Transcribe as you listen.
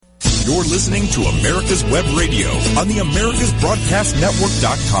You're listening to America's Web Radio on the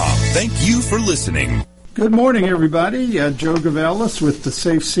AmericasBroadcastNetwork.com. Thank you for listening. Good morning, everybody. Joe Gavelis with the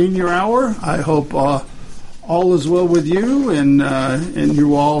Safe Senior Hour. I hope all is well with you and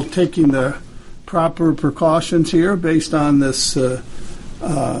you all taking the proper precautions here based on this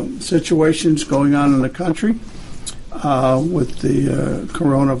situations going on in the country with the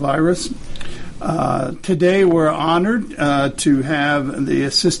coronavirus. Today we're honored to have the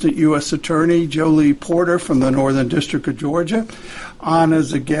Assistant U.S. Attorney Jolie Porter from the Northern District of Georgia on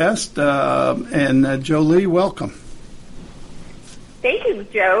as a guest. And Jolie, welcome. Thank you,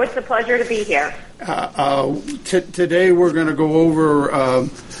 Joe. It's a pleasure to be here. Today we're going to go over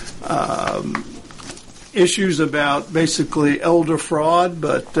issues about basically elder fraud,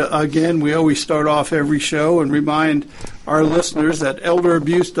 but again, we always start off every show and remind our listeners that elder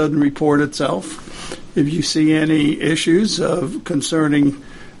abuse doesn't report itself. If you see any issues concerning,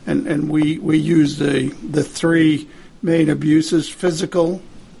 and we use the three main abuses: physical,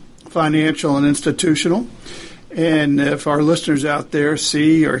 financial, and institutional. And if our listeners out there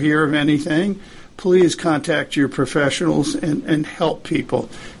see or hear of anything, please contact your professionals and help people.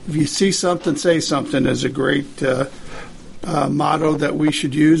 If you see something, say something is a great motto that we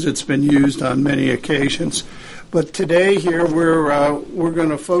should use. It's been used on many occasions. But today here we're going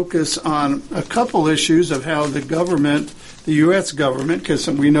to focus on a couple issues of how the government, the U.S. government, because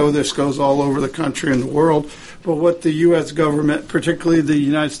we know this goes all over the country and the world, but what the U.S. government, particularly the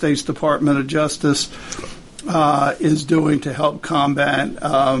United States Department of Justice, is doing to help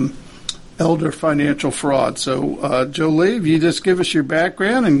combat elder financial fraud. So, Jolie, if you just give us your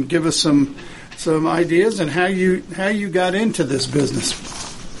background and give us some ideas and how you got into this business.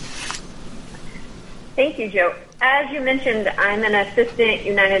 Thank you, Joe. As you mentioned, I'm an assistant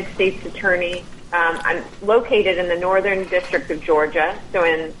United States attorney. I'm located in the Northern District of Georgia, so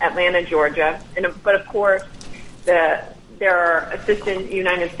in Atlanta, Georgia. But of course, there are assistant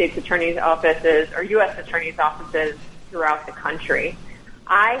United States attorneys' offices or U.S. attorneys' offices throughout the country.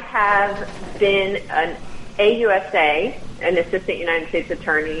 I have been an AUSA, an assistant United States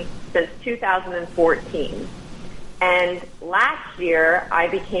attorney, since 2014. And last year, I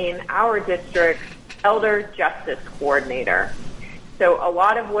became our district's Elder Justice Coordinator. So a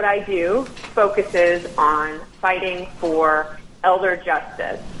lot of what I do focuses on fighting for elder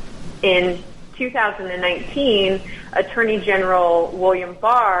justice. In 2019, Attorney General William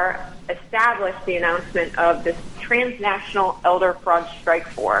Barr established the announcement of this transnational elder fraud strike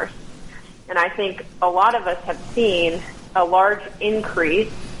force. And I think a lot of us have seen a large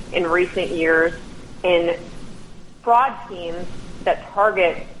increase in recent years in fraud teams that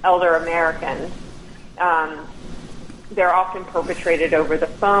target elder Americans. They're often perpetrated over the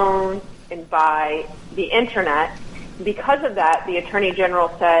phone and by the internet. Because of that, the Attorney General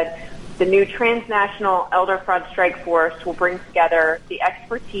said the new transnational elder fraud strike force will bring together the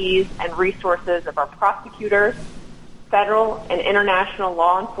expertise and resources of our prosecutors, federal and international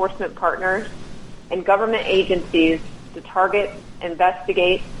law enforcement partners, and government agencies to target,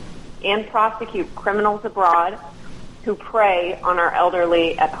 investigate, and prosecute criminals abroad who prey on our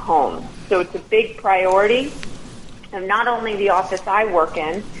elderly at home. So it's a big priority of not only the office I work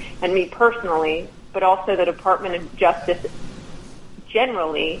in, and me personally, but also the Department of Justice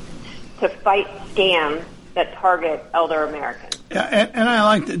generally, to fight scams that target elder Americans. Yeah, and I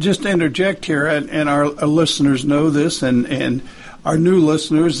like to just interject here, and our listeners know this, and our new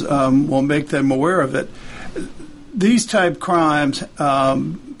listeners will make them aware of it. These type crimes,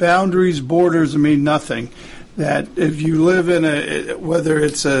 boundaries, borders mean nothing. That if you live in whether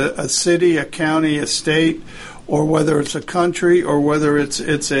it's a city, a county, a state, or whether it's a country, or whether it's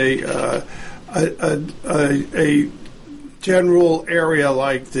a general area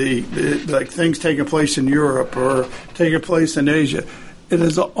like like things taking place in Europe or taking place in Asia,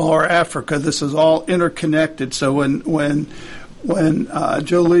 or Africa, this is all interconnected. So when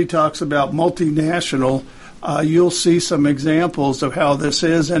Jolie talks about multinational, you'll see some examples of how this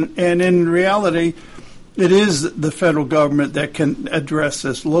is, and in reality, it is the federal government that can address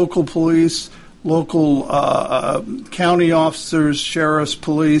this. Local police, local county officers, sheriffs,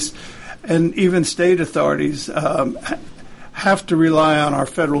 police, and even state authorities have to rely on our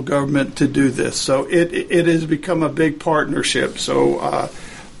federal government to do this. So it has become a big partnership. So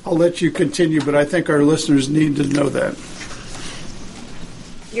I'll let you continue, but I think our listeners need to know that.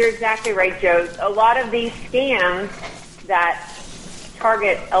 You're exactly right, Joe. A lot of these scams that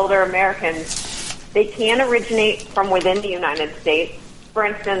target elder Americans, they can originate from within the United States. For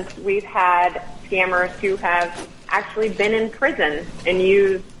instance, we've had scammers who have actually been in prison and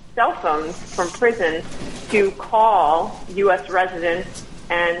used cell phones from prison to call U.S. residents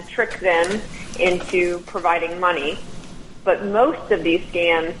and trick them into providing money. But most of these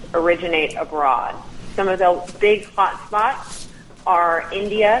scams originate abroad. Some of the big hotspots are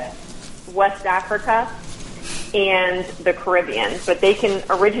India, West Africa, and the Caribbean. But they can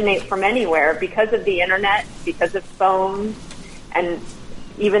originate from anywhere because of the internet, because of phones, and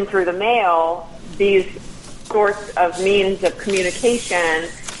even through the mail. These sorts of means of communication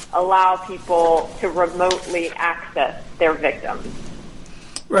allow people to remotely access their victims.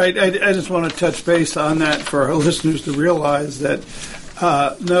 Right. I just want to touch base on that for our listeners to realize that,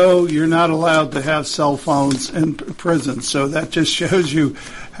 no, you're not allowed to have cell phones in prison. So that just shows you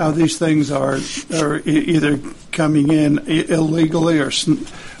how these things are either coming in illegally or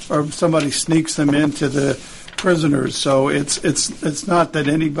somebody sneaks them into the prisoners. So it's not that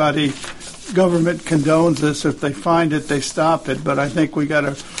anybody, government condones this. If they find it, they stop it. But I think we got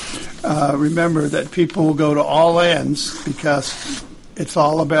to remember that people will go to all ends because it's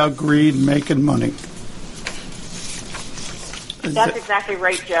all about greed and making money. That's exactly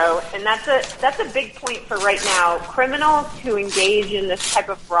right, Joe. And that's a big point for right now. Criminals who engage in this type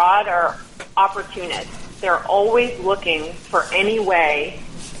of fraud are opportunists. They're always looking for any way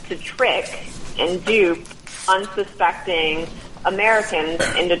to trick and dupe unsuspecting Americans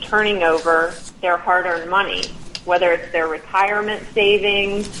into turning over their hard-earned money, whether it's their retirement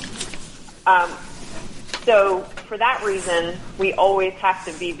savings. So for that reason, we always have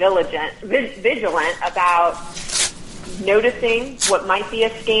to be vigilant about noticing what might be a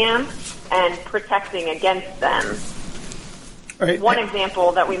scam and protecting against them. Right. One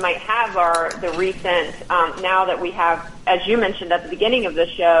example that we might have are the recent, now that we have, as you mentioned at the beginning of the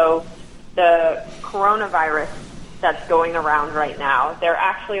show, the coronavirus that's going around right now. There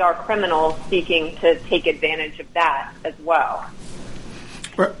actually are criminals seeking to take advantage of that as well.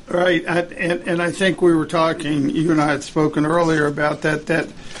 Right, and I think we were talking, you and I had spoken earlier about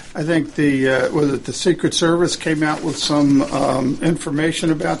that I think the Secret Service came out with some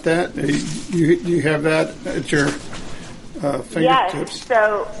information about that. You have that at your fingertips? Yes,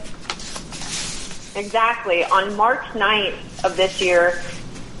 so exactly. On March 9th of this year,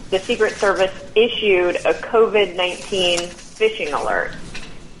 the Secret Service issued a COVID-19 phishing alert.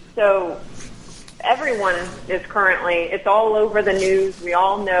 So everyone is currently, it's all over the news. We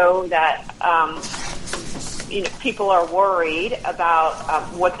all know that people are worried about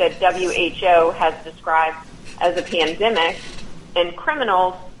what the WHO has described as a pandemic, and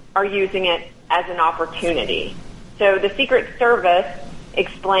criminals are using it as an opportunity. So the Secret Service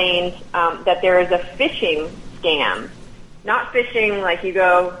explained that there is a phishing scam. Not fishing like you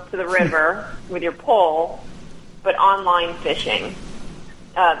go to the river with your pole, but online fishing.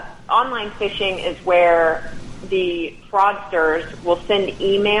 Online phishing is where the fraudsters will send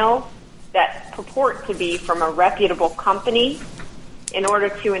emails that purport to be from a reputable company in order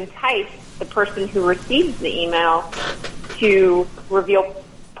to entice the person who receives the email to reveal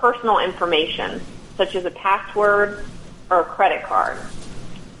personal information, such as a password or a credit card.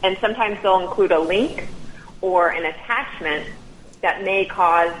 And sometimes they'll include a link or an attachment that may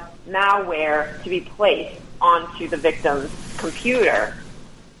cause malware to be placed onto the victim's computer.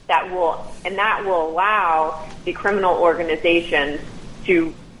 That will allow the criminal organizations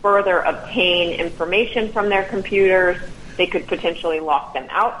to further obtain information from their computers. They could potentially lock them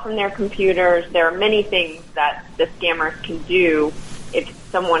out from their computers. There are many things that the scammers can do if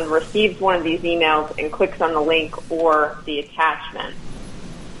someone receives one of these emails and clicks on the link or the attachment.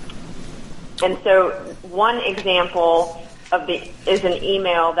 And so one example is an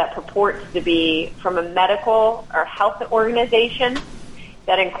email that purports to be from a medical or health organization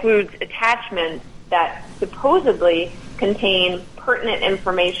that includes attachments that supposedly contain pertinent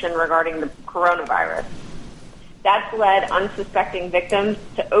information regarding the coronavirus. That's led unsuspecting victims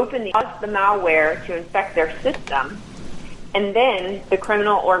to open the malware to infect their system, and then the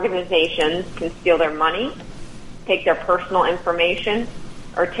criminal organizations can steal their money, take their personal information,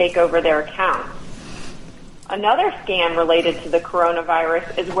 or take over their accounts. Another scam related to the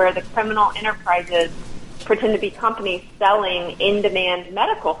coronavirus is where the criminal enterprises pretend to be companies selling in-demand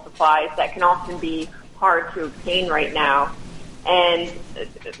medical supplies that can often be hard to obtain right now, and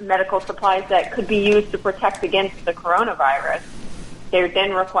medical supplies that could be used to protect against the coronavirus. They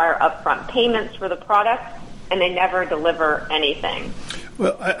then require upfront payments for the products, and they never deliver anything.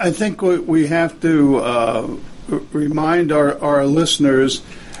 Well, I think we have to remind our listeners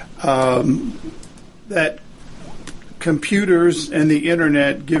that computers and the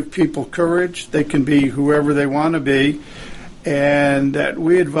internet give people courage. They can be whoever they want to be, and that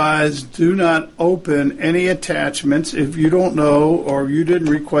we advise do not open any attachments if you don't know or you didn't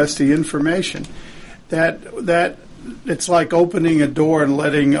request the information. That it's like opening a door and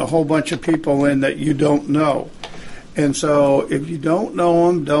letting a whole bunch of people in that you don't know. And so if you don't know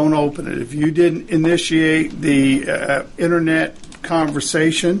them, don't open it. If you didn't initiate the internet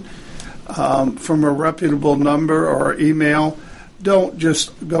conversation from a reputable number or email, don't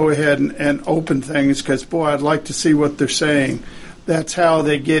just go ahead and open things because, boy, I'd like to see what they're saying. That's how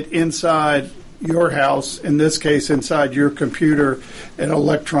they get inside your house, in this case inside your computer, and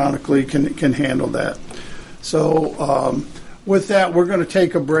electronically can handle that. So with that, we're going to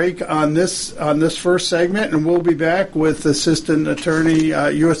take a break on this first segment, and we'll be back with Assistant Attorney,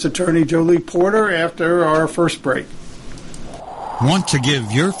 U.S. Attorney Jolie Porter after our first break. Want to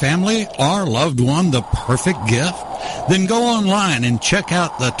give your family or loved one the perfect gift? Then go online and check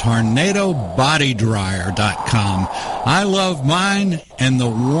out the TornadoBodyDryer.com. I love mine and the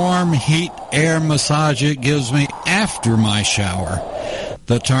warm heat air massage it gives me after my shower.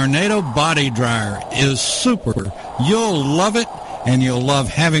 The Tornado Body Dryer is super. You'll love it, and you'll love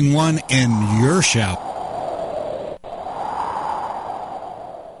having one in your shower.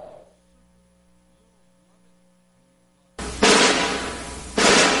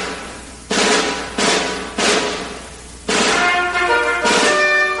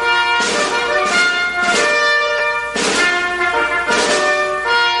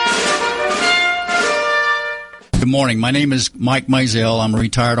 Good morning. My name is Mike Mizell. I'm a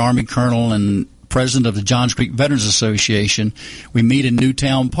retired Army colonel and president of the Johns Creek Veterans Association. We meet in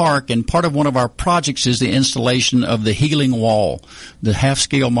Newtown Park, and part of one of our projects is the installation of the Healing Wall, the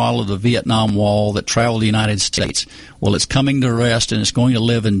half-scale model of the Vietnam Wall that traveled the United States. Well, it's coming to rest, and it's going to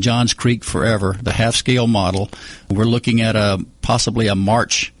live in Johns Creek forever, the half-scale model. We're looking at possibly a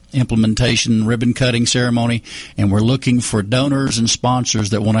March implementation ribbon-cutting ceremony, and we're looking for donors and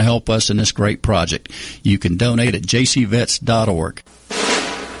sponsors that want to help us in this great project. You can donate at jcvets.org.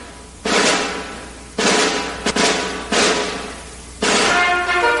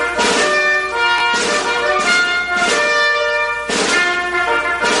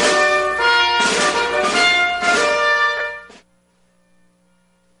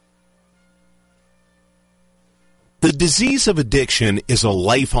 The disease of addiction is a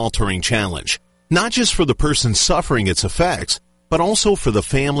life-altering challenge, not just for the person suffering its effects, but also for the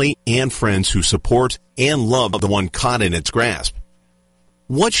family and friends who support and love the one caught in its grasp.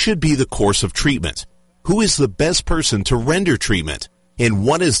 What should be the course of treatment? Who is the best person to render treatment? And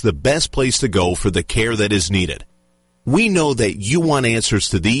what is the best place to go for the care that is needed? We know that you want answers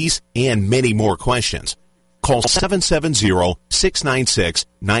to these and many more questions. Call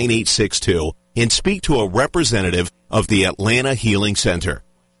 770-696-9862 and speak to a representative of the Atlanta Healing Center.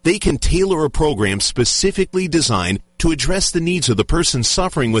 They can tailor a program specifically designed to address the needs of the person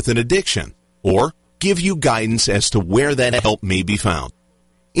suffering with an addiction, or give you guidance as to where that help may be found.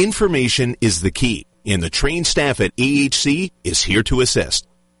 Information is the key, and the trained staff at AHC is here to assist.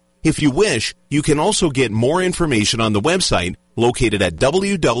 If you wish, you can also get more information on the website located at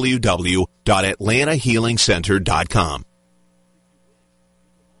www.atlantahealingcenter.com.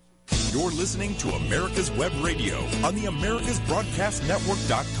 You're listening to America's Web Radio on the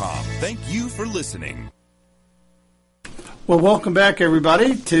AmericasBroadcastNetwork.com. Thank you for listening. Well, welcome back,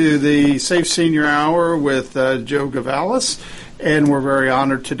 everybody, to the Safe Senior Hour with Joe Gavalis. And we're very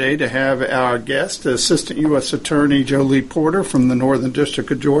honored today to have our guest, Assistant U.S. Attorney Jolie Porter from the Northern District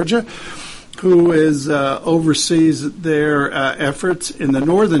of Georgia, who oversees their efforts in the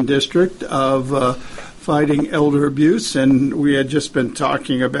Northern District of fighting elder abuse. And we had just been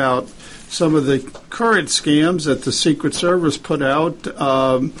talking about some of the current scams that the Secret Service put out,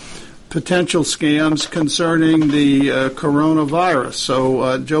 potential scams concerning the coronavirus.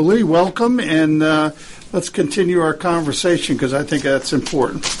 So, Jolie, welcome, and let's continue our conversation because I think that's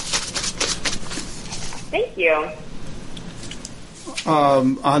important. Thank you.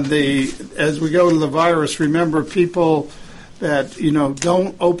 As we go to the virus, remember people that,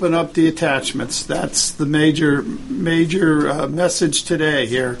 don't open up the attachments. That's the major message today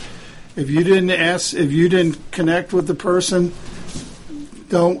here. If you didn't connect with the person,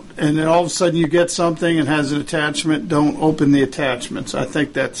 don't, and then all of a sudden you get something and has an attachment, don't open the attachments. I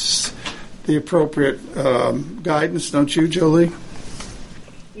think that's the appropriate guidance, don't you, Jolie?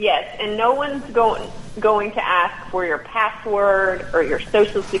 Yes, and no one's going to ask for your password or your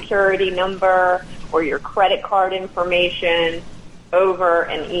social security number or your credit card information over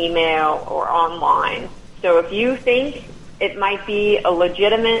an email or online. So if you think it might be a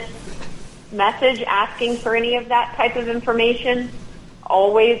legitimate message asking for any of that type of information,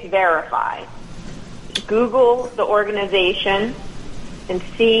 always verify. Google the organization and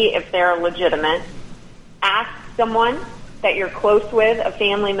see if they're legitimate. Ask someone that you're close with, a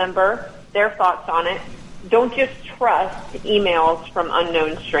family member, their thoughts on it. Don't just trust emails from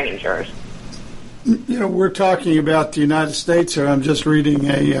unknown strangers. You know, we're talking about the United States here. I'm just reading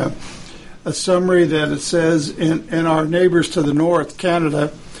a summary that it says in our neighbors to the north,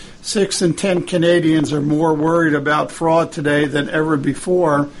 Canada, 6 in 10 Canadians are more worried about fraud today than ever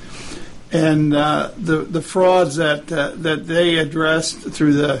before. And the frauds that they addressed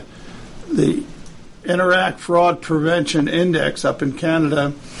through the Interact Fraud Prevention Index up in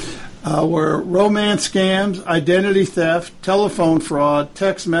Canada were romance scams, identity theft, telephone fraud,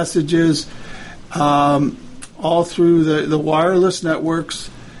 text messages, all through the wireless networks,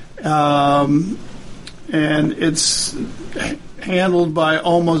 and it's handled by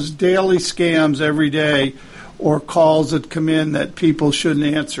almost daily scams every day, or calls that come in that people shouldn't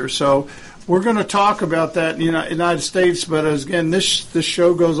answer. So we're going to talk about that in the United States, but again, this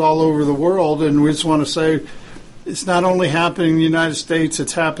show goes all over the world, and we just want to say it's not only happening in the United States,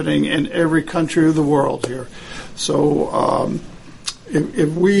 it's happening in every country of the world here. So if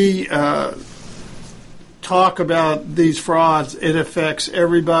we talk about these frauds, it affects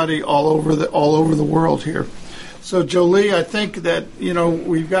everybody all over the world here. So, Jolie, I think that, you know,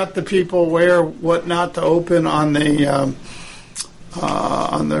 we've got the people aware what not to open on the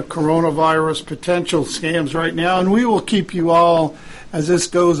coronavirus potential scams right now, and we will keep you all, as this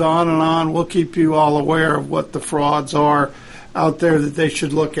goes on and on, we'll keep you all aware of what the frauds are out there that they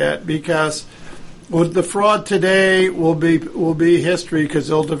should look at, because the fraud today will be history, because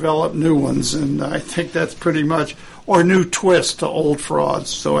they'll develop new ones, and I think that's pretty much, or new twists to old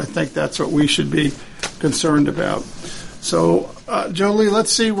frauds. So I think that's what we should be concerned about. So, Jolie,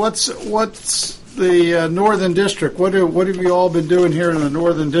 let's see what's the Northern District. What have you all been doing here in the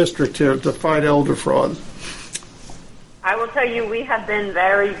Northern District here to fight elder fraud? I will tell you, we have been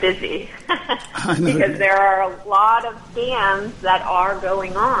very busy because there are a lot of scams that are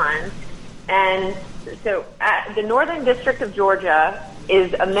going on. And so the Northern District of Georgia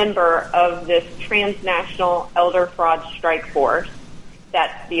is a member of this transnational elder fraud strike force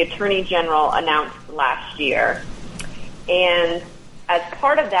that the Attorney General announced last year. And as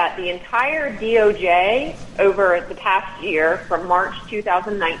part of that, the entire DOJ over the past year, from March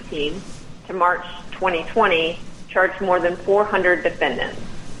 2019 to March 2020, charged more than 400 defendants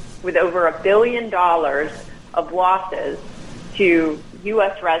with over $1 billion of losses to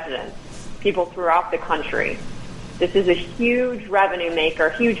U.S. residents, people throughout the country. This is a huge revenue maker,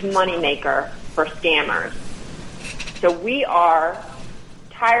 huge money maker for scammers. So we are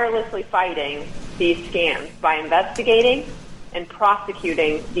tirelessly fighting these scams by investigating and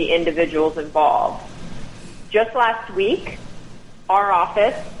prosecuting the individuals involved. Just last week, our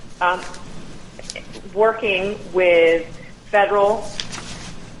office, working with federal,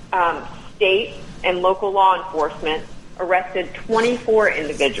 state, and local law enforcement, arrested 24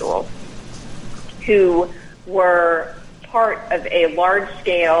 individuals who were part of a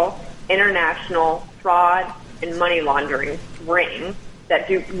large-scale international fraud and money laundering ring that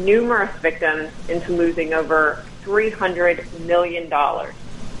duped numerous victims into losing over $300 million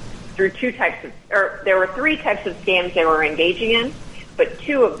through there were 3 types of scams they were engaging in, but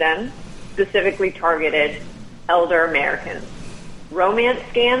 2 of them specifically targeted elder Americans: romance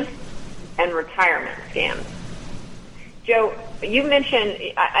scams and retirement scams. Joe, you mentioned,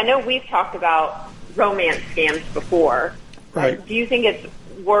 I know we've talked about romance scams before. Right. Do you think it's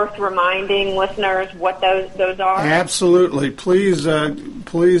worth reminding listeners what those are? Absolutely. Please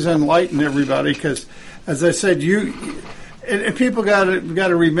enlighten everybody, because, as I said, and people got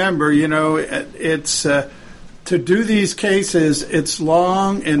to remember, you know, it's to do these cases, it's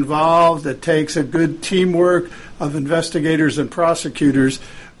long, involved. It takes a good teamwork of investigators and prosecutors.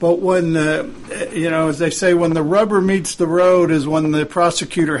 But when as they say, when the rubber meets the road is when the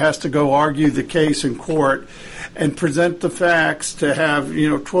prosecutor has to go argue the case in court and present the facts to have,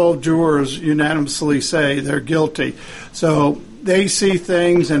 12 jurors unanimously say they're guilty. So they see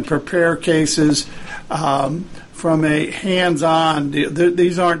things and prepare cases from a hands-on.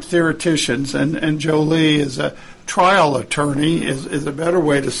 These aren't theoreticians, and Jolie is a trial attorney, is a better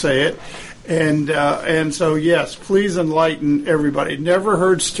way to say it. And so, yes, please enlighten everybody. It never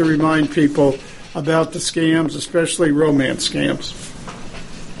hurts to remind people about the scams, especially romance scams.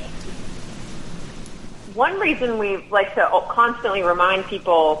 One reason we like to constantly remind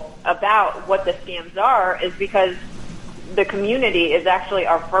people about what the scams are is because the community is actually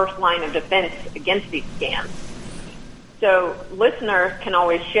our first line of defense against these scams. So listeners can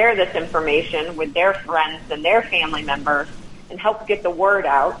always share this information with their friends and their family members and help get the word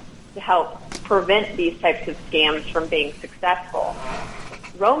out to help prevent these types of scams from being successful.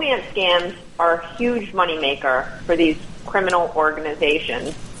 Romance scams are a huge moneymaker for these criminal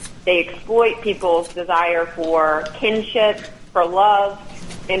organizations, They exploit people's desire for kinship, for love,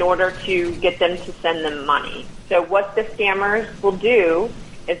 in order to get them to send them money. So what the scammers will do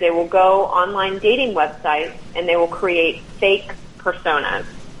is they will go online dating websites and they will create fake personas.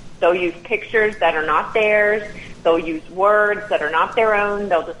 They'll use pictures that are not theirs. They'll use words that are not their own.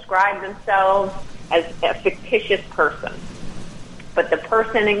 They'll describe themselves as a fictitious person. But the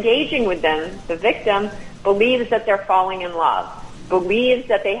person engaging with them, the victim, believes that they're falling in love, believes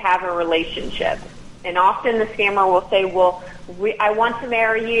that they have a relationship. And often the scammer will say, well, I want to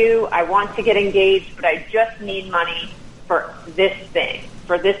marry you, I want to get engaged, but I just need money for this thing,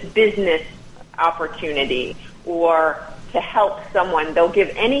 for this business opportunity, or to help someone. They'll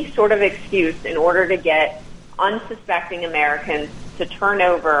give any sort of excuse in order to get unsuspecting Americans to turn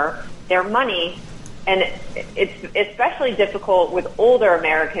over their money. And it's especially difficult with older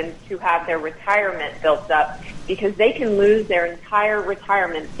Americans who have their retirement built up, because they can lose their entire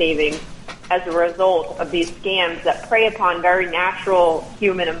retirement savings as a result of these scams that prey upon very natural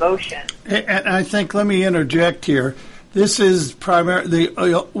human emotion. And I think, let me interject here. This is primarily,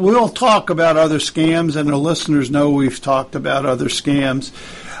 we'll talk about other scams, and the listeners know we've talked about other scams.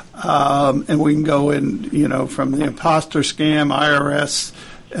 And we can go in, from the imposter scam, IRS,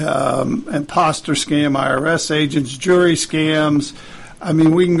 imposter scam, IRS agents, jury scams. I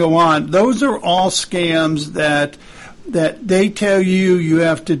mean, we can go on. Those are all scams that they tell you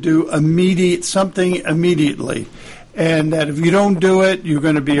have to do something immediately. And that if you don't do it, you're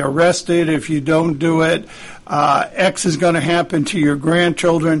going to be arrested. If you don't do it, X is going to happen to your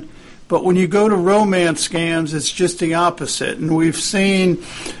grandchildren. But when you go to romance scams, it's just the opposite. And we've seen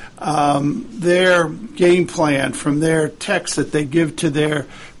their game plan from their texts that they give to their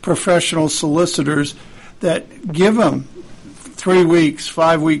professional solicitors that give them 3 weeks,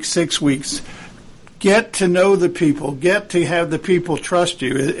 5 weeks, 6 weeks. Get to know the people. Get to have the people trust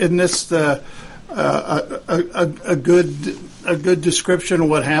you. Isn't this a good description of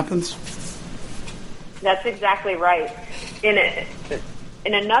what happens? That's exactly right.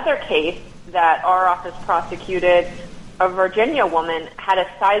 In another case that our office prosecuted, a Virginia woman had a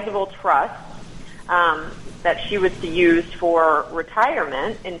sizable trust that she was to use for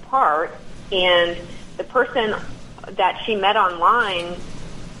retirement in part, and the person that she met online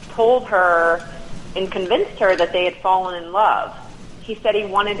told her and convinced her that they had fallen in love. He said he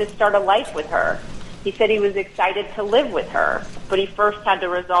wanted to start a life with her. He said he was excited to live with her, but he first had to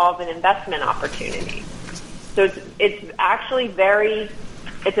resolve an investment opportunity. So it's actually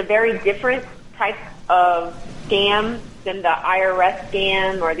it's a very different type of scam than the IRS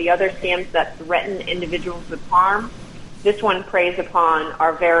scam or the other scams that threaten individuals with harm. This one preys upon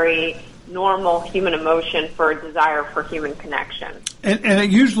our very normal human emotion for a desire for human connection. And it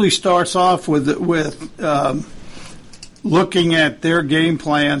usually starts off with looking at their game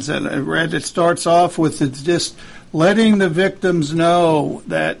plans, and I read it starts off with just letting the victims know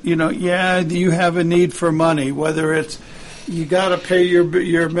that, you have a need for money, whether it's you got to pay your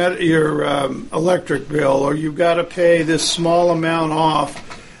electric bill, or you got to pay this small amount off.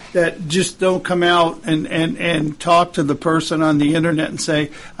 That just don't come out and talk to the person on the internet and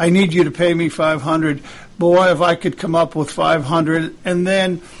say, I need you to pay me $500. Boy, if I could come up with $500. And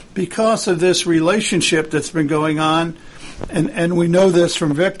then because of this relationship that's been going on, and we know this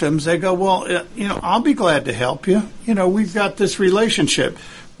from victims, they go, well, I'll be glad to help you. We've got this relationship.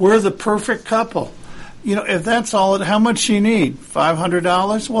 We're the perfect couple. If that's all, how much you need?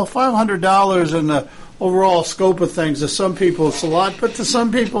 $500? Well, $500 in the overall scope of things, to some people it's a lot, but to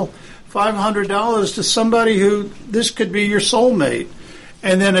some people, $500 to somebody who this could be your soulmate.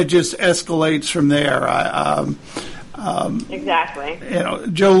 And then it just escalates from there. Exactly.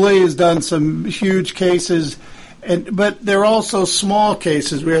 Jolie has done some huge cases, but they're also small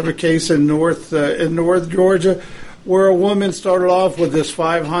cases. We have a case in North Georgia where a woman started off with this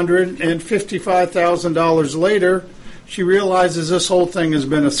 $500, and $55,000 later, she realizes this whole thing has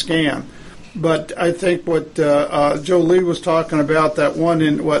been a scam. But I think what Jolie was talking about, that one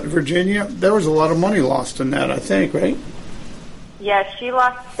in Virginia, there was a lot of money lost in that, I think, right? Yes, she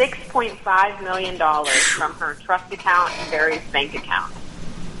lost $6.5 million from her trust account and various bank accounts.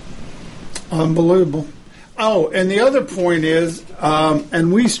 Unbelievable. Oh, and the other point is,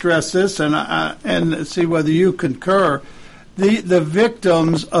 and we stress this, and see whether you concur, the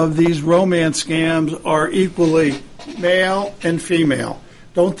victims of these romance scams are equally male and female.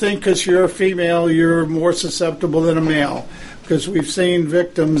 Don't think because you're a female you're more susceptible than a male, because we've seen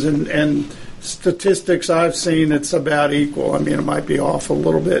victims and statistics I've seen, it's about equal. I mean, it might be off a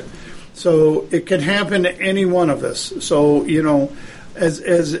little bit. So it can happen to any one of us. So,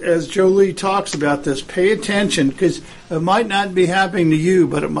 as Jolie talks about this, pay attention, because it might not be happening to you,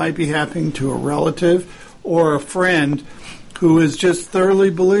 but it might be happening to a relative or a friend who is just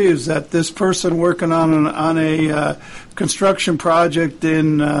thoroughly believes that this person working on a construction project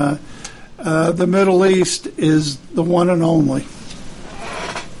in the Middle East is the one and only.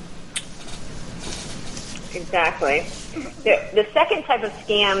 Exactly. The second type of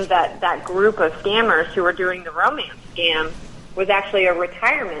scam that group of scammers who were doing the romance scam was actually a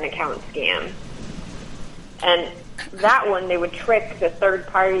retirement account scam. And that one, they would trick the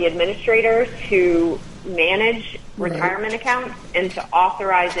third-party administrators who manage retirement accounts into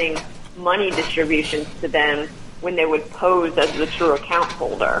authorizing money distributions to them when they would pose as the true account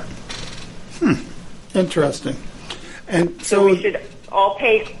holder. Interesting. And so we should all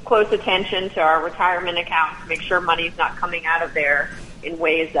pay close attention to our retirement accounts, make sure money's not coming out of there in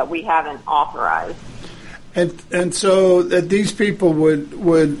ways that we haven't authorized. And so that these people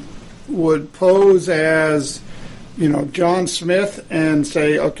would pose as, John Smith and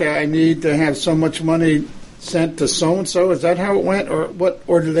say, okay, I need to have so much money sent to so and so. Is that how it went, or what?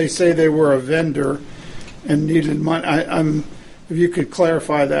 Or do they say they were a vendor and needed money? If you could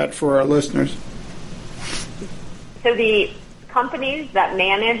clarify that for our listeners. So the companies that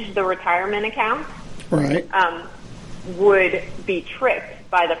manage the retirement accounts, right, would be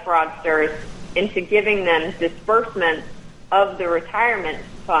tricked by the fraudsters into giving them disbursement of the retirement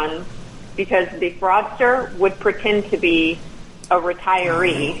funds, because the fraudster would pretend to be a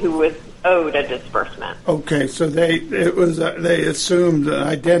retiree who was owed a disbursement. Okay, so they assumed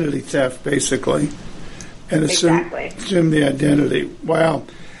identity theft basically, and assumed the identity. Wow,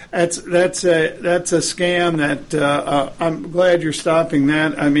 that's a scam that I'm glad you're stopping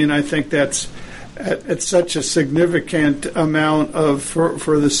that. I mean, I think it's such a significant amount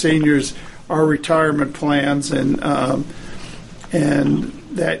for the seniors, our retirement plans, and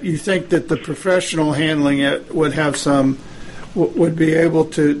that you think that the professional handling it would have would be able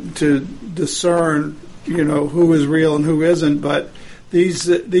to discern, who is real and who isn't. But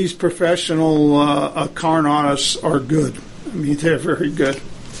these professional con artists are good. I mean, they're very good.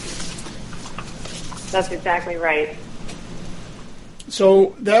 That's exactly right.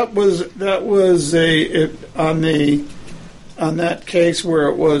 So that was on that case where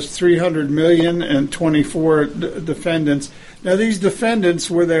it was $300 million and 24 defendants. Now, these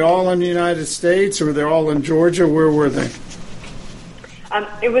defendants, were they all in the United States, or were they all in Georgia? Where were they?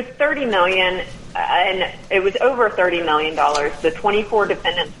 It was $30 million, and it was over $30 million. The 24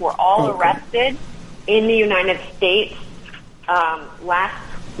 defendants were all arrested in the United States last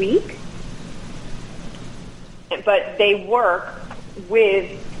week, but they work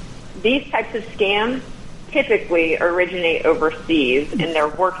with these types of scams. Typically originate overseas, and they're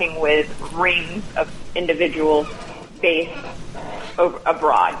working with rings of individuals based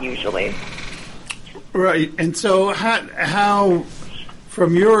abroad, usually. Right, and so how,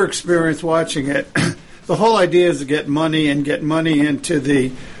 from your experience watching it, the whole idea is to get money into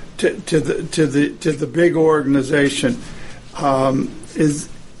the to the big organization. Is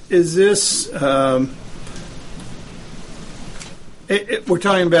this? We're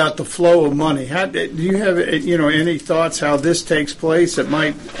talking about the flow of money. Do you have any thoughts how this takes place?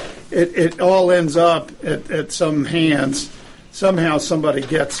 It all ends up at some hands. Somehow somebody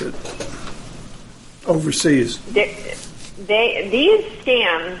gets it overseas. These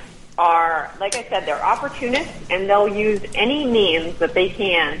scams are, like I said, they're opportunists, and they'll use any means that they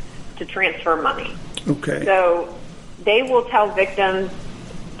can to transfer money. Okay. So they will tell victims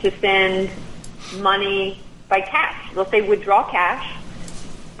to send money by cash. They'll say withdraw cash,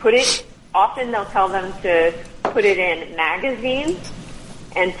 often they'll tell them to put it in magazines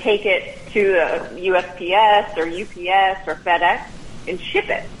and take it to USPS or UPS or FedEx and ship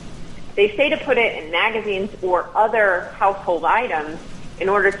it. They say to put it in magazines or other household items in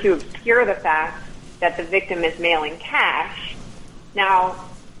order to obscure the fact that the victim is mailing cash. Now,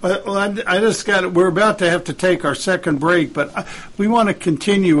 we're about to have to take our second break, but we want to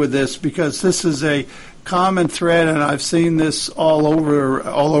continue with this because this is a common thread, and I've seen this all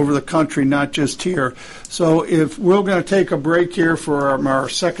over the country, not just here. So if we're going to take a break here for our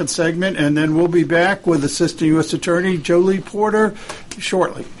second segment, and then we'll be back with Assistant U.S. Attorney Jolie Porter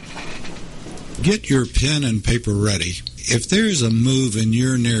shortly. Get your pen and paper ready. If there's a move in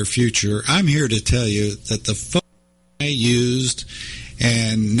your near future, I'm here to tell you that the phone I used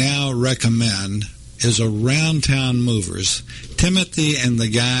and now recommend is Around Town Movers. Timothy and the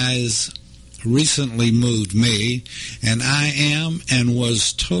guys recently moved me, and I am and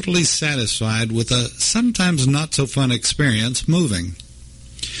was totally satisfied with a sometimes not so fun experience moving.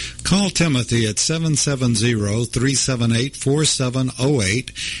 Call Timothy at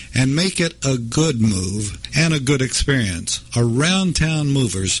 770-378-4708 and make it a good move and a good experience. Around Town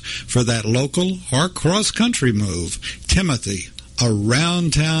Movers for that local or cross-country move. Timothy,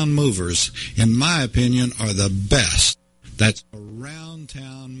 Around Town Movers, in my opinion, are the best. That's Around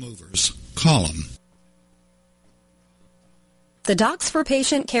Town Movers. Call them. The Docs for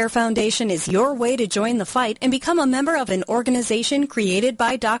Patient Care Foundation is your way to join the fight and become a member of an organization created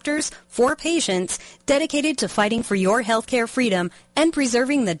by doctors for patients dedicated to fighting for your healthcare freedom and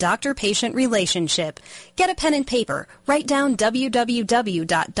preserving the doctor-patient relationship. Get a pen and paper. Write down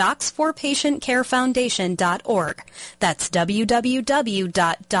www.docsforpatientcarefoundation.org. That's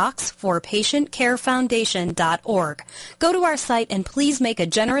www.docsforpatientcarefoundation.org. Go to our site and please make a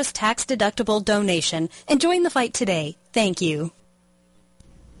generous tax-deductible donation and join the fight today. Thank you.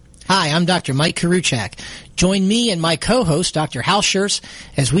 Hi, I'm Dr. Mike Karuchak. Join me and my co-host, Dr. Hal Scherz,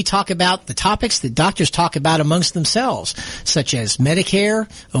 as we talk about the topics that doctors talk about amongst themselves, such as Medicare,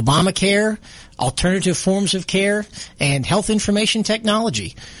 Obamacare, alternative forms of care, and health information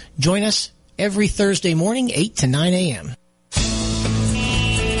technology. Join us every Thursday morning, 8 to 9 a.m.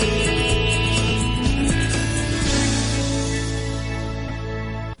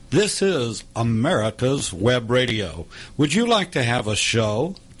 This is America's Web Radio. Would you like to have a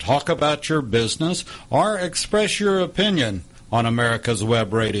show, talk about your business, or express your opinion on America's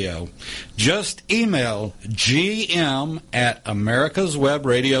Web Radio? Just email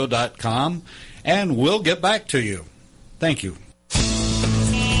gm@americaswebradio.com and we'll get back to you. Thank you.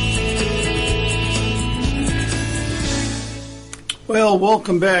 Well,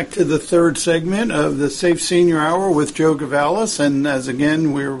 welcome back to the third segment of the Safe Senior Hour with Joe Gavalis. And as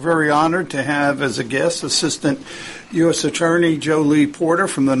again, we're very honored to have as a guest Assistant U.S. Attorney Joe Lee Porter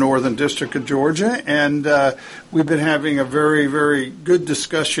from the Northern District of Georgia. And we've been having a very, very good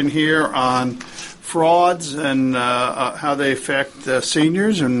discussion here on frauds and how they affect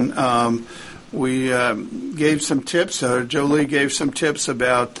seniors. And we gave some tips. Joe Lee gave some tips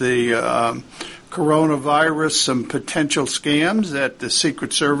about the coronavirus, some potential scams that the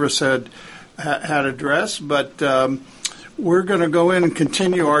Secret Service had addressed. But we're going to go in and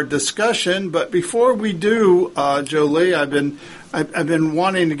continue our discussion. But before we do, Joe Lee, I've been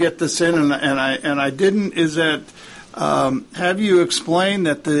wanting to get this in, and I didn't. Is that have you explained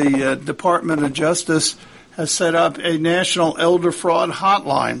that the Department of Justice has set up a national elder fraud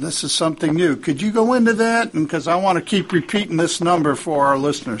hotline? This is something new. Could you go into that? And because I want to keep repeating this number for our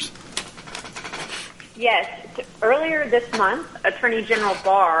listeners. Yes. Earlier this month, Attorney General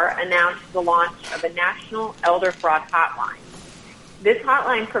Barr announced the launch of a national elder fraud hotline. This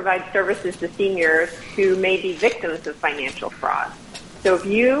hotline provides services to seniors who may be victims of financial fraud. So if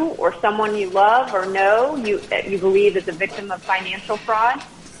you or someone you love or know you believe is a victim of financial fraud,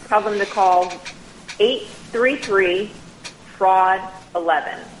 tell them to call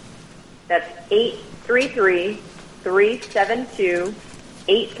 833-FRAUD-11. That's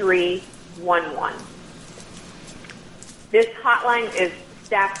 833-372-8311. This hotline is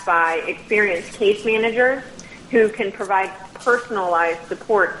staffed by experienced case managers who can provide personalized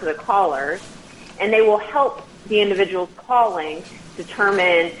support to the callers, and they will help the individuals calling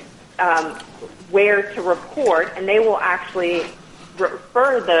determine where to report, and they will actually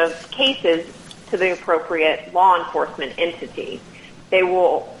refer the cases to the appropriate law enforcement entity. They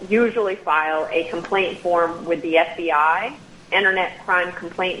will usually file a complaint form with the FBI, Internet Crime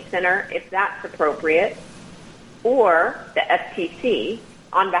Complaint Center, if that's appropriate, or the FTC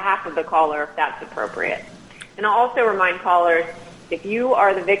on behalf of the caller if that's appropriate. And I'll also remind callers, if you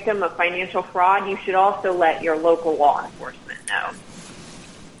are the victim of financial fraud, you should also let your local law enforcement know.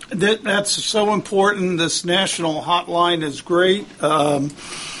 That's so important. This national hotline is great. And,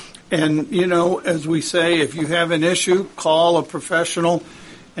 you know, as we say, if you have an issue, call a professional.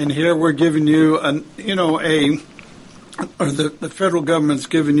 And here we're giving you, the federal government's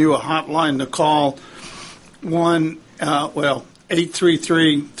giving you a hotline to call.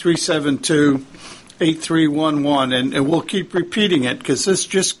 833-372-8311, and we'll keep repeating it because this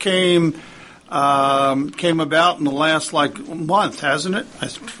just came about in the last month, hasn't it?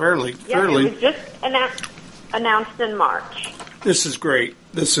 It's fairly. Yeah, it was just announced in March. This is great.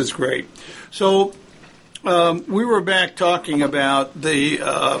 So we were back talking about the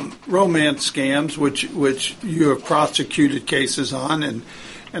romance scams, which you have prosecuted cases on,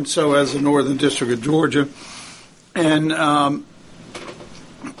 and so as the Northern District of Georgia. And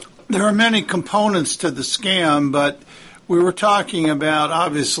there are many components to the scam, but we were talking about,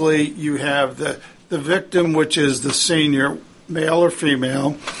 obviously, you have the victim, which is the senior, male or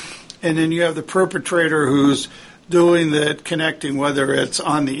female, and then you have the perpetrator who's doing the connecting, whether it's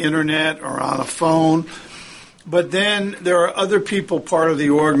on the internet or on a phone. But then there are other people part of the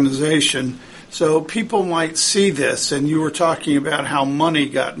organization. So people might see this, and you were talking about how money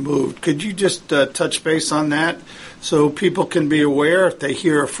got moved. Could you just touch base on that so people can be aware if they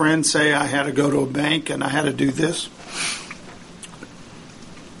hear a friend say, I had to go to a bank and I had to do this?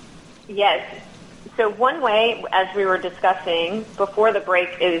 Yes. So one way, as we were discussing before the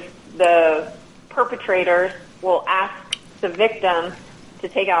break, is the perpetrators will ask the victim to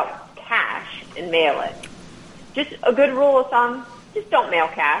take out cash and mail it. Just a good rule of thumb, just don't mail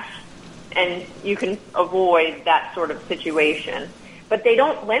cash, and you can avoid that sort of situation. But they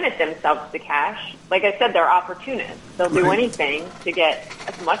don't limit themselves to cash. Like I said, they're opportunists. They'll do anything to get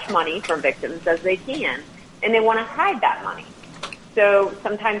as much money from victims as they can, and they want to hide that money. So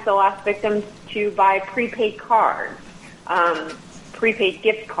sometimes they'll ask victims to buy prepaid cards, prepaid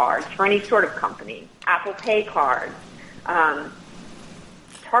gift cards for any sort of company, Apple Pay cards,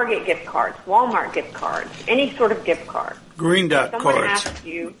 Target gift cards, Walmart gift cards, any sort of gift card. Green Dot Someone cards, asks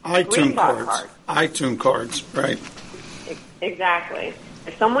you, iTunes cards, iTunes cards, right? Exactly.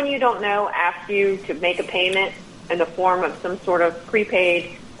 If someone you don't know asks you to make a payment in the form of some sort of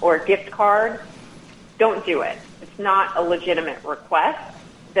prepaid or gift card, don't do it. It's not a legitimate request.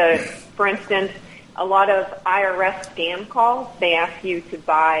 For instance, a lot of IRS scam calls, they ask you to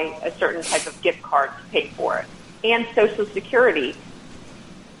buy a certain type of gift card to pay for it. And Social Security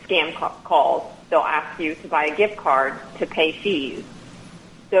scam calls, they'll ask you to buy a gift card to pay fees.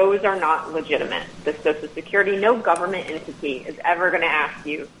 Those are not legitimate. The Social Security, no government entity is ever going to ask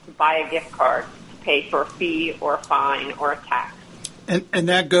you to buy a gift card to pay for a fee or a fine or a tax. And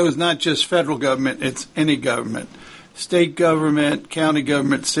that goes not just federal government, it's any government. State government, county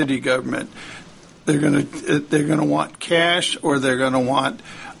government, city government. They're going to want cash, or they're going to want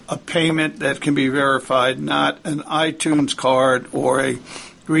a payment that can be verified, not an iTunes card or a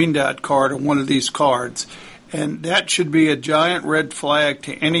Green Dot card or one of these cards. And that should be a giant red flag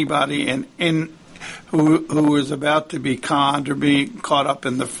to anybody who is about to be conned or be caught up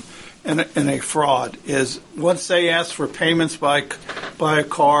in a fraud. Is once they ask for payments by a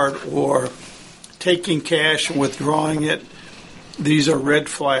card or taking cash and withdrawing it, these are red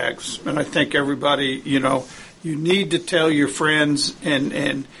flags. And I think everybody, you need to tell your friends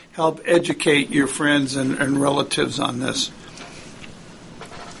and help educate your friends and relatives on this.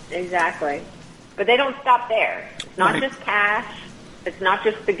 Exactly. But they don't stop there. It's not just cash. It's not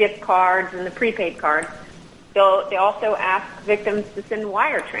just the gift cards and the prepaid cards. They also ask victims to send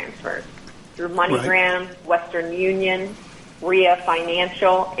wire transfers through MoneyGram, Western Union, RIA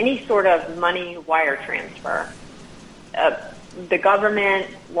Financial, any sort of money wire transfer. The government,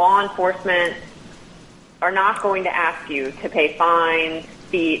 law enforcement are not going to ask you to pay fines,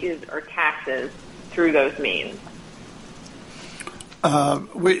 fees, or taxes through those means.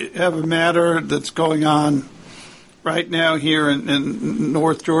 We have a matter that's going on right now here in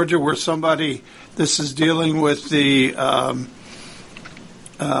North Georgia where this is dealing with the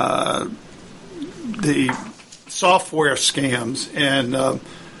software scams, and a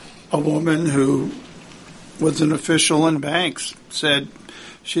woman who was an official in banks said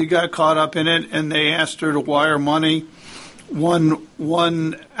she got caught up in it, and they asked her to wire money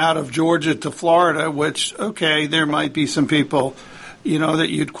one out of Georgia to Florida, which, okay, there might be some people that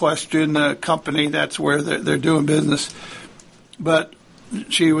you'd question the company. That's where they're doing business. But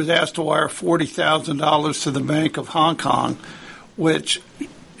she was asked to wire $40,000 to the Bank of Hong Kong, which,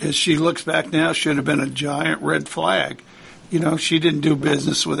 as she looks back now, should have been a giant red flag. She didn't do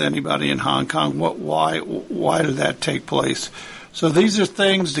business with anybody in Hong Kong. Why did that take place? So these are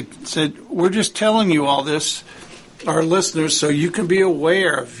things that said, we're just telling you all this, our listeners, so you can be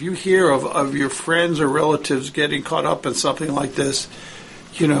aware. If you hear of your friends or relatives getting caught up in something like this,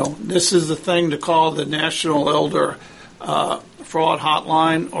 this is the thing to call the National Elder Fraud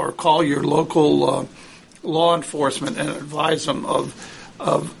Hotline, or call your local law enforcement and advise them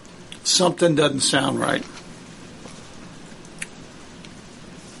of something doesn't sound right.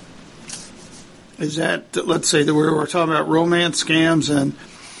 Is that, let's say that we're talking about romance scams and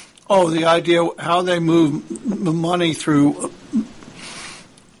the idea how they move the money through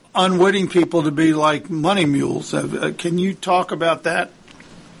unwitting people to be like money mules. Can you talk about that?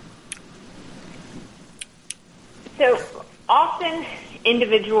 So often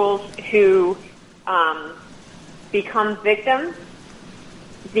individuals who become victims,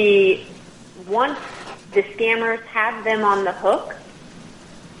 once the scammers have them on the hook,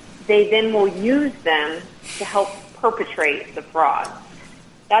 they then will use them to help perpetrate the fraud.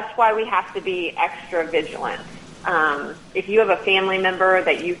 That's why we have to be extra vigilant. If you have a family member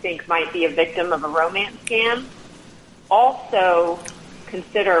that you think might be a victim of a romance scam, also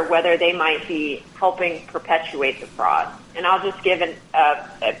consider whether they might be helping perpetuate the fraud. And I'll just give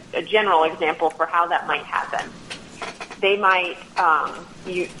a general example for how that might happen. They might,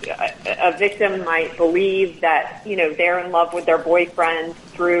 a victim might believe that, they're in love with their boyfriend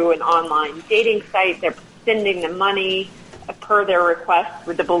through an online dating site. They're sending them money per their request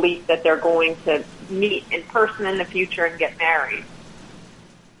with the belief that they're going to meet in person in the future and get married.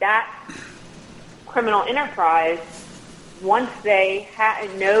 That criminal enterprise, once they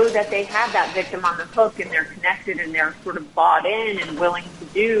know that they have that victim on the hook and they're connected and they're sort of bought in and willing to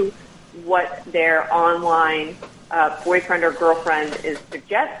do what their online boyfriend or girlfriend is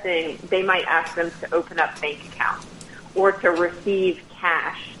suggesting, they might ask them to open up bank accounts or to receive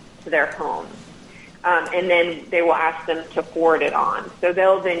cash to their home. And then they will ask them to forward it on. So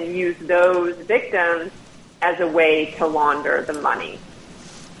they'll then use those victims as a way to launder the money.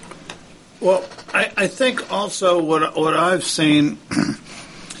 Well, I think also what I've seen,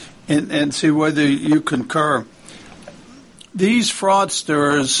 and see whether you concur, these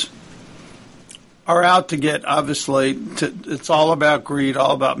fraudsters are out to get, obviously, it's all about greed,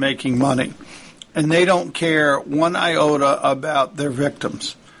 all about making money. And they don't care one iota about their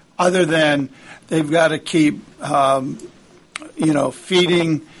victims, other than they've got to keep,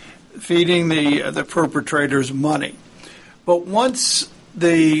 feeding the perpetrators money. But once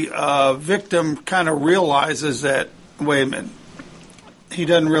the victim kind of realizes that, wait a minute, he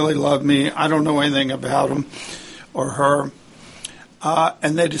doesn't really love me, I don't know anything about him or her,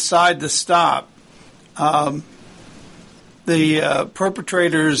 and they decide to stop, the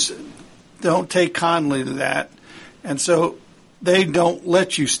perpetrators don't take kindly to that, and so they don't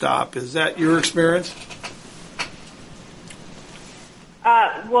let you stop. Is that your experience?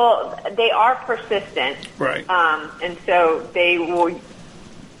 Well, they are persistent, right? And so they will.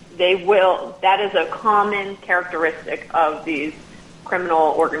 That is a common characteristic of these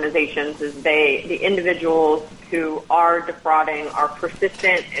criminal organizations. Is the individuals who are defrauding are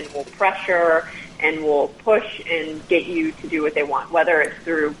persistent and will pressure and will push and get you to do what they want, whether it's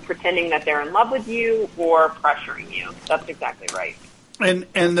through pretending that they're in love with you or pressuring you. That's exactly right.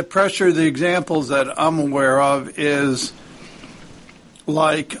 And the pressure, the examples that I'm aware of is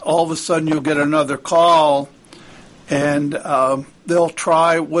like all of a sudden you'll get another call and they'll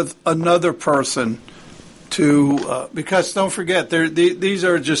try with another person to, because don't forget, these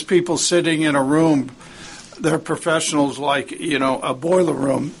are just people sitting in a room. They're professionals like, a boiler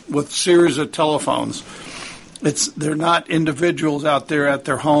room with a series of telephones. They're not individuals out there at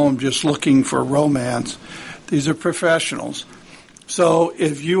their home just looking for romance. These are professionals. So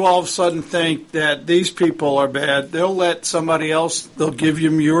if you all of a sudden think that these people are bad, they'll let somebody else, they'll give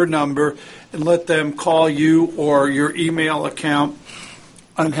you your number and let them call you or your email account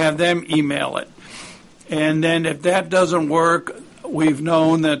and have them email it. And then if that doesn't work, we've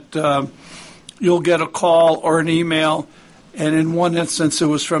known that you'll get a call or an email, and in one instance it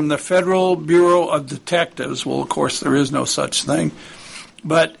was from the Federal Bureau of Detectives. Well, of course, there is no such thing.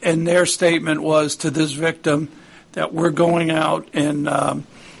 But and their statement was to this victim that we're going out and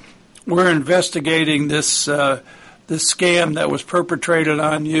we're investigating this scam that was perpetrated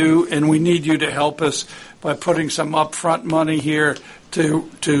on you, and we need you to help us by putting some upfront money here to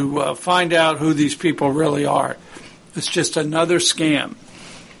find out who these people really are. It's just another scam.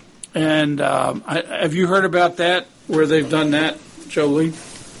 And have you heard about that, where they've done that, Jolie?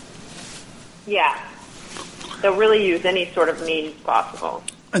 Yeah. They'll really use any sort of means possible.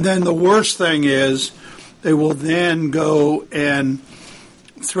 And then the worst thing is they will then go and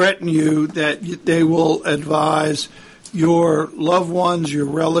threaten you that they will advise your loved ones, your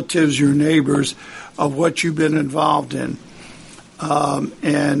relatives, your neighbors of what you've been involved in.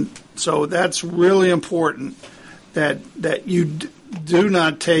 And so that's really important that you do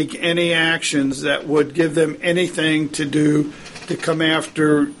not take any actions that would give them anything to do to come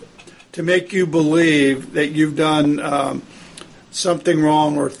after, to make you believe that you've done something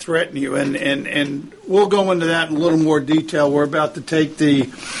wrong or threaten you. And we'll go into that in a little more detail. We're about to take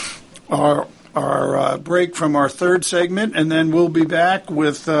our break from our third segment, and then we'll be back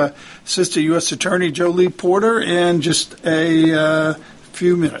with Assistant U.S. Attorney Jolie Porter in just a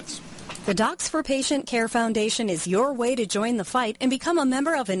few minutes. The Docs for Patient Care Foundation is your way to join the fight and become a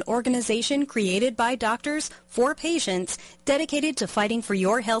member of an organization created by doctors for patients dedicated to fighting for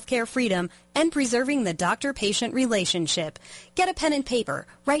your healthcare freedom and preserving the doctor-patient relationship. Get a pen and paper.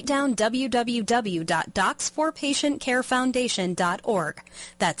 Write down www.docsforpatientcarefoundation.org.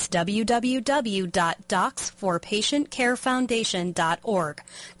 That's www.docsforpatientcarefoundation.org.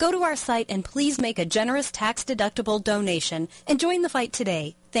 Go to our site and please make a generous tax-deductible donation and join the fight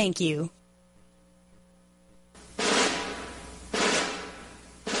today. Thank you.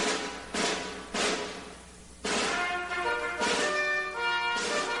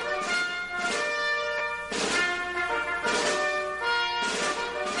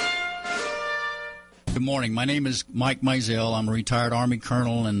 Good morning. My name is Mike Mizell. I'm a retired Army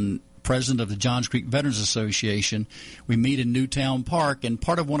colonel and president of the Johns Creek Veterans Association. We meet in Newtown Park, and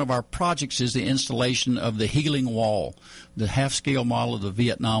part of one of our projects is the installation of the Healing Wall, the half-scale model of the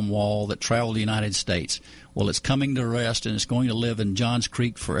Vietnam Wall that traveled the United States. Well, it's coming to rest, and it's going to live in Johns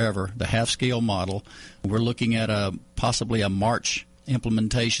Creek forever, the half-scale model. We're looking at possibly a March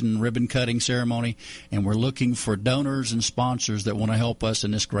implementation ribbon-cutting ceremony, and we're looking for donors and sponsors that want to help us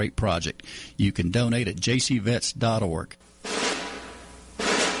in this great project. You can donate at jcvets.org.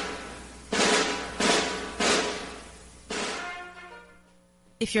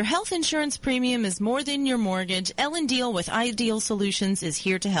 If your health insurance premium is more than your mortgage, Ellen Deal with Ideal Solutions is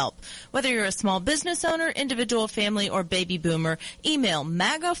here to help. Whether you're a small business owner, individual, family, or baby boomer, email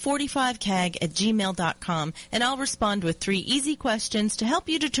maga45cag@gmail.com and I'll respond with 3 easy questions to help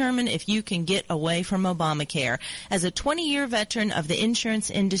you determine if you can get away from Obamacare. As a 20-year veteran of the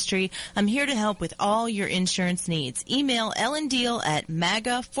insurance industry, I'm here to help with all your insurance needs. Email Ellen Deal at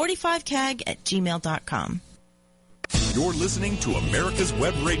maga45cag@gmail.com. You're listening to America's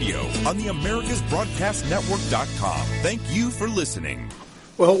Web Radio on the AmericasBroadcastNetwork.com. Thank you for listening.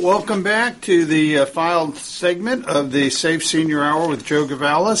 Well, welcome back to the filed segment of the Safe Senior Hour with Joe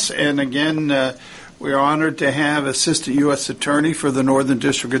Gavalis. And again, we are honored to have Assistant U.S. Attorney for the Northern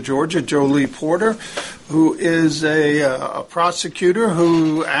District of Georgia, Jolie Porter, who is a prosecutor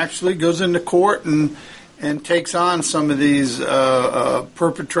who actually goes into court and takes on some of these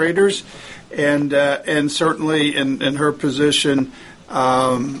perpetrators. And certainly in her position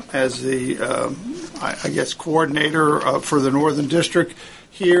as the, I guess, coordinator for the Northern District,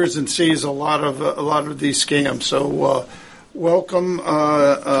 hears and sees a lot of these scams. So welcome,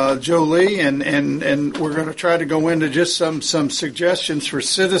 Jolie, and we're going to try to go into just some suggestions for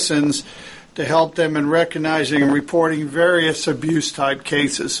citizens to help them in recognizing and reporting various abuse-type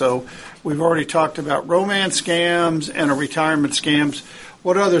cases. So we've already talked about romance scams and retirement scams.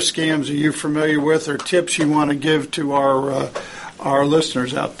 What other scams are you familiar with or tips you want to give to our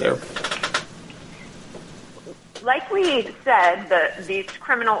listeners out there? Like we said, these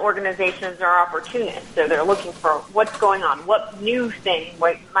criminal organizations are opportunists, so they're looking for what's going on, what new thing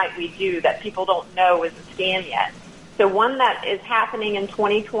might we do that people don't know is a scam yet. So one that is happening in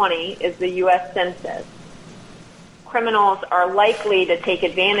 2020 is the U.S. Census. Criminals are likely to take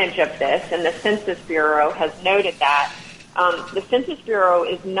advantage of this, and the Census Bureau has noted that. The Census Bureau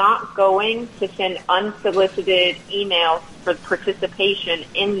is not going to send unsolicited emails for participation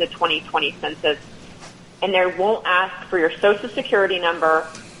in the 2020 census, and they won't ask for your Social Security number,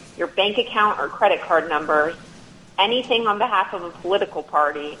 your bank account or credit card numbers, anything on behalf of a political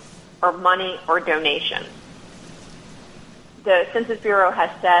party, or money or donations. The Census Bureau has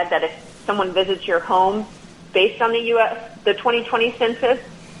said that if someone visits your home based on the 2020 census,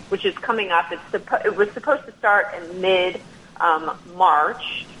 which is coming up, it was supposed to start in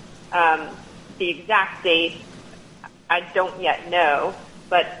mid-March. The exact date, I don't yet know,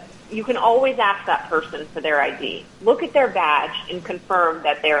 but you can always ask that person for their ID. Look at their badge and confirm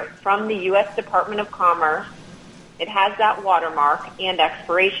that they're from the U.S. Department of Commerce. It has that watermark and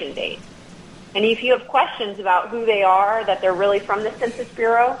expiration date. And if you have questions about who they are, that they're really from the Census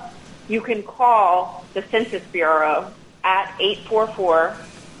Bureau, you can call the Census Bureau at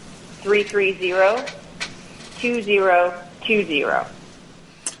 844-330-2020.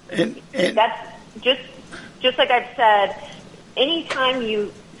 And that's just like I've said, anytime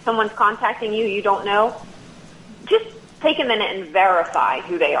someone's contacting you, you don't know, just take a minute and verify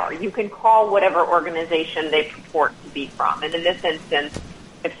who they are. You can call whatever organization they purport to be from. And in this instance,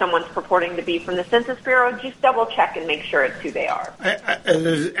 if someone's purporting to be from the Census Bureau, just double check and make sure it's who they are. It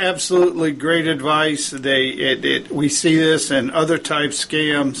is absolutely great advice. We see this in other type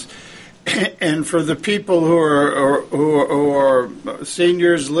scams. And for the people who are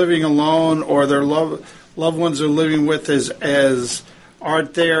seniors living alone, or their loved ones are living with as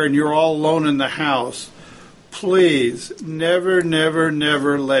aren't there, and you're all alone in the house, please never, never,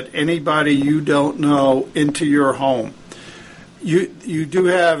 never let anybody you don't know into your home. You do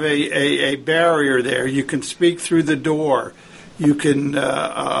have a barrier there. You can speak through the door. You can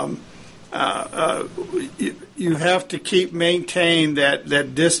you have to maintain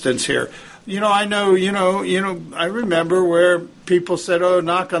that distance here. I know. I remember where people said, "Oh,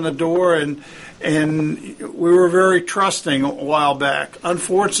 knock on the door," and we were very trusting a while back.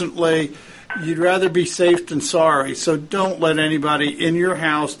 Unfortunately, you'd rather be safe than sorry. So don't let anybody in your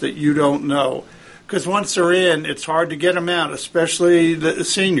house that you don't know. Because once they're in, it's hard to get them out, especially the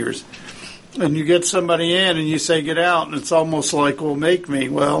seniors. And you get somebody in and you say, get out, and it's almost like, well, make me.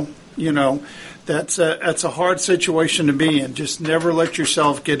 Well, that's a hard situation to be in. Just never let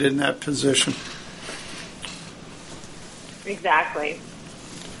yourself get in that position. Exactly.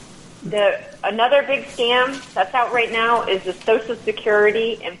 Another big scam that's out right now is the Social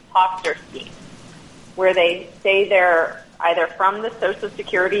Security imposter scheme, where they say they're either from the Social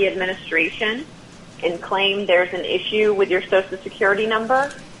Security Administration and claim there's an issue with your Social Security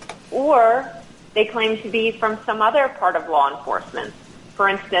number, or they claim to be from some other part of law enforcement, for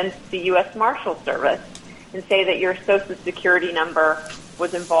instance, the U.S. Marshal Service, and say that your Social Security number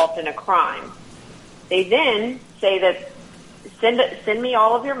was involved in a crime. They then say that send me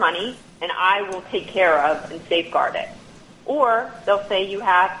all of your money and I will take care of and safeguard it. Or they'll say you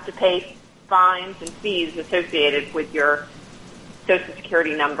have to pay fines and fees associated with your Social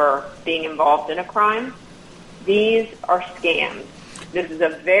Security number being involved in a crime. These are scams. This is a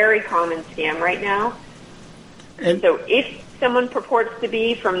very common scam right now. And so if someone purports to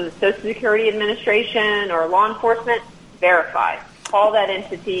be from the Social Security Administration or law enforcement, verify. Call that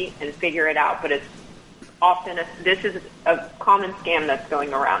entity and figure it out. But it's often this is a common scam that's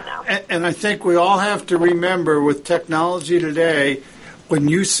going around now. And I think we all have to remember with technology today, when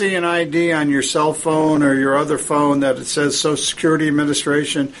you see an ID on your cell phone or your other phone that it says Social Security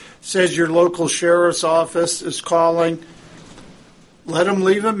Administration, says your local sheriff's office is calling, let them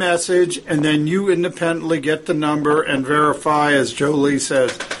leave a message, and then you independently get the number and verify, as Jolie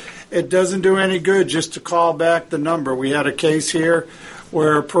says. It doesn't do any good just to call back the number. We had a case here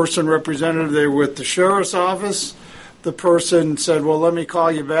where a person represented they were with the sheriff's office. The person said, well, let me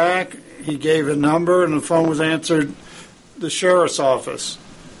call you back. He gave a number, and the phone was answered the sheriff's office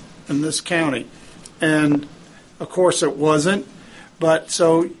in this county. And, of course, it wasn't. But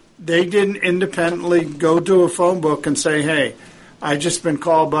so they didn't independently go to a phone book and say, hey, I just been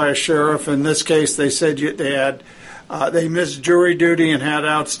called by a sheriff. In this case, they said they missed jury duty and had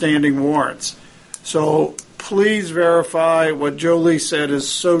outstanding warrants. So please verify. What Jolie said is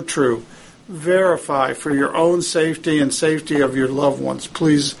so true. Verify for your own safety and safety of your loved ones.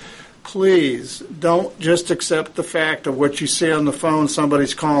 Please don't just accept the fact of what you see on the phone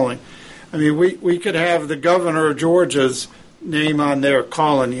somebody's calling. I mean, we could have the governor of Georgia's name on there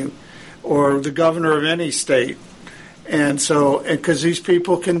calling you, or the governor of any state. And so, because these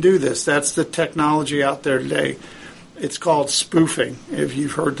people can do this, that's the technology out there today. It's called spoofing, if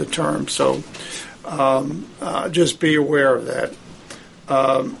you've heard the term. So just be aware of that.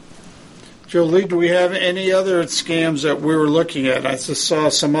 Jolie, do we have any other scams that we were looking at? I just saw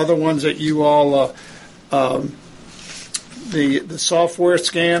some other ones that you all, the software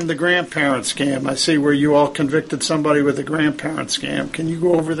scam, the grandparent scam. I see where you all convicted somebody with a grandparent scam. Can you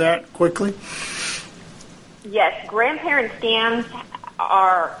go over that quickly? Yes, grandparent scams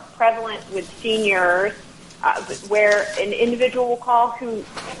are prevalent with seniors, where an individual will call who,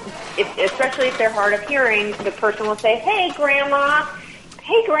 especially if they're hard of hearing, the person will say, hey, Grandma,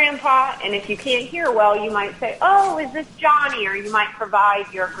 hey, Grandpa, and if you can't hear well, you might say, oh, is this Johnny? Or you might provide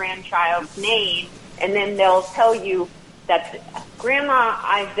your grandchild's name, and then they'll tell you that, Grandma,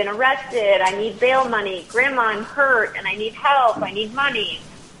 I've been arrested, I need bail money, Grandma, I'm hurt, and I need help, I need money.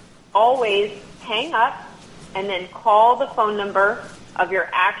 Always hang up and then call the phone number of your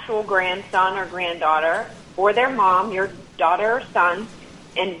actual grandson or granddaughter or their mom, your daughter or son,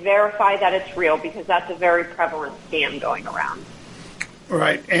 and verify that it's real, because that's a very prevalent scam going around.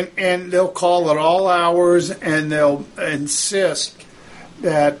 Right, and they'll call at all hours, and they'll insist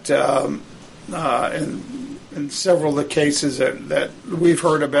that in several of the cases that we've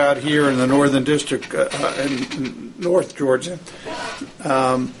heard about here in the Northern District in North Georgia,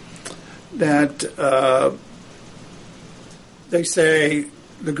 that they say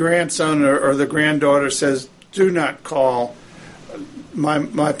the grandson or the granddaughter says, do not call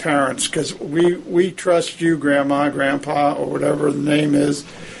my parents, because we trust you, Grandma, Grandpa, or whatever the name is,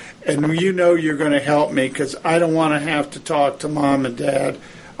 and you know you're going to help me, because I don't want to have to talk to Mom and Dad.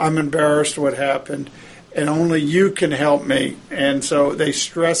 I'm embarrassed what happened, and only you can help me. And so they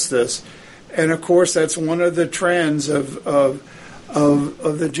stress this. And, of course, that's one of the trends of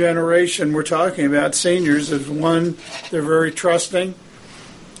the generation we're talking about, seniors, is one, they're very trusting.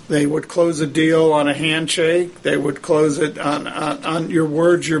 They would close a deal on a handshake. They would close it on your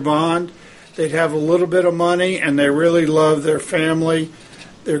words, your bond. They'd have a little bit of money, and they really love their family,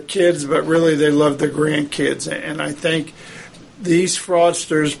 their kids, but really they love their grandkids. And I think these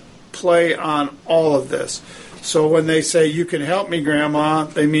fraudsters play on all of this. So when they say, you can help me, Grandma,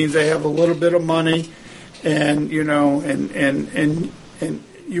 they mean they have a little bit of money, and, you know, and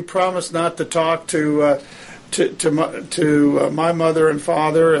you promise not to talk to my mother and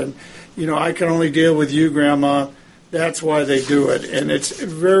father, and, you know, I can only deal with you, Grandma. That's why they do it. And it's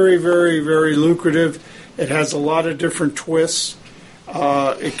very, very, very lucrative. It has a lot of different twists.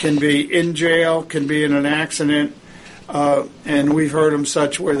 It can be in jail, can be in an accident. and we've heard them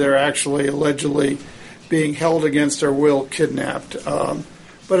such where they're actually allegedly being held against their will, kidnapped.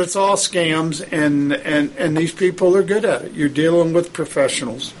 But it's all scams, and these people are good at it. You're dealing with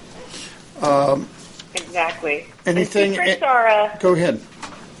professionals. Exactly. Anything? Go ahead.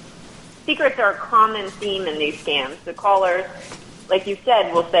 Secrets are a common theme in these scams. The callers, like you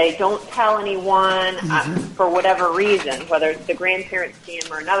said, will say, don't tell anyone for whatever reason, whether it's the grandparent scam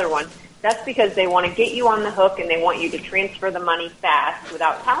or another one. That's because they want to get you on the hook and they want you to transfer the money fast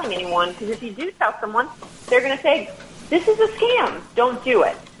without telling anyone, because if you do tell someone, they're going to say, this is a scam. Don't do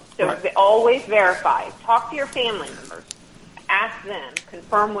it. So always verify. Talk to your family members. Ask them.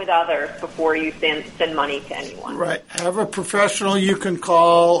 Confirm with others before you send money to anyone. Right. Have a professional you can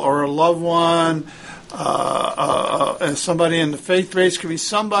call, or a loved one, somebody in the faith base. Could be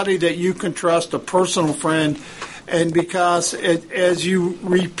somebody that you can trust, a personal friend. And because as you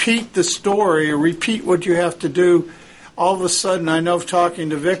repeat the story or repeat what you have to do, all of a sudden, I know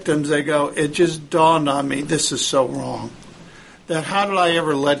talking to victims, they go, it just dawned on me, this is so wrong. That how did I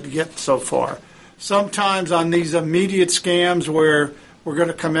ever get so far? Sometimes on these immediate scams where we're going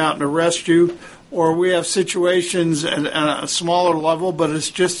to come out and arrest you, or we have situations at a smaller level, but it's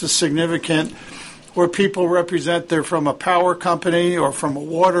just as significant, where people represent they're from a power company or from a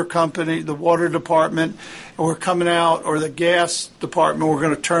water company, the water department, and we're coming out, or the gas department, we're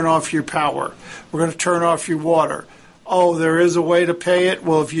going to turn off your power. We're going to turn off your water. Oh, there is a way to pay it?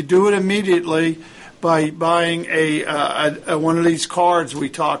 Well, if you do it immediately by buying a one of these cards we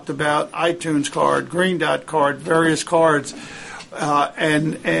talked about, iTunes card, Green Dot card, various cards,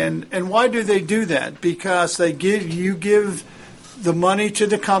 and why do they do that? Because they give the money to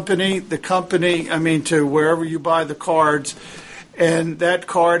the company, to wherever you buy the cards, and that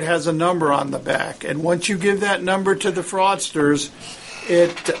card has a number on the back. And once you give that number to the fraudsters,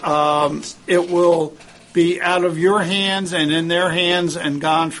 it will be out of your hands and in their hands and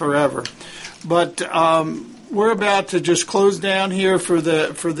gone forever. But we're about to just close down here for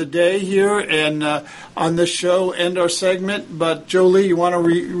the day here, and on this show end our segment. But Jolie, you want to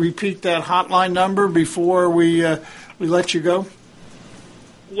repeat that hotline number before we let you go?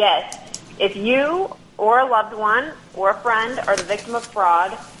 Yes. If you or a loved one or a friend are the victim of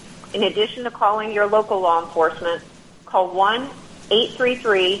fraud, in addition to calling your local law enforcement, call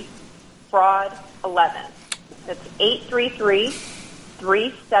 1-833-FRAUD-11. That's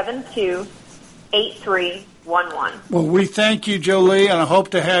 833-372-8311. Well, we thank you, Jolie, and I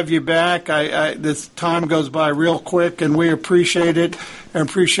hope to have you back. This time goes by real quick, and we appreciate it and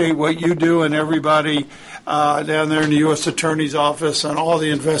appreciate what you do and everybody down there in the U.S. Attorney's Office and all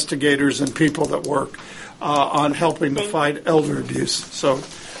the investigators and people that work on helping to fight elder abuse. So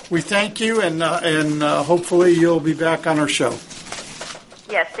we thank you, and hopefully you'll be back on our show.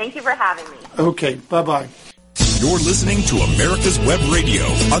 Yes, thank you for having me. Okay, bye-bye. You're listening to America's Web Radio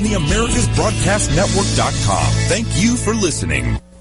on the AmericasBroadcastNetwork.com. Thank you for listening.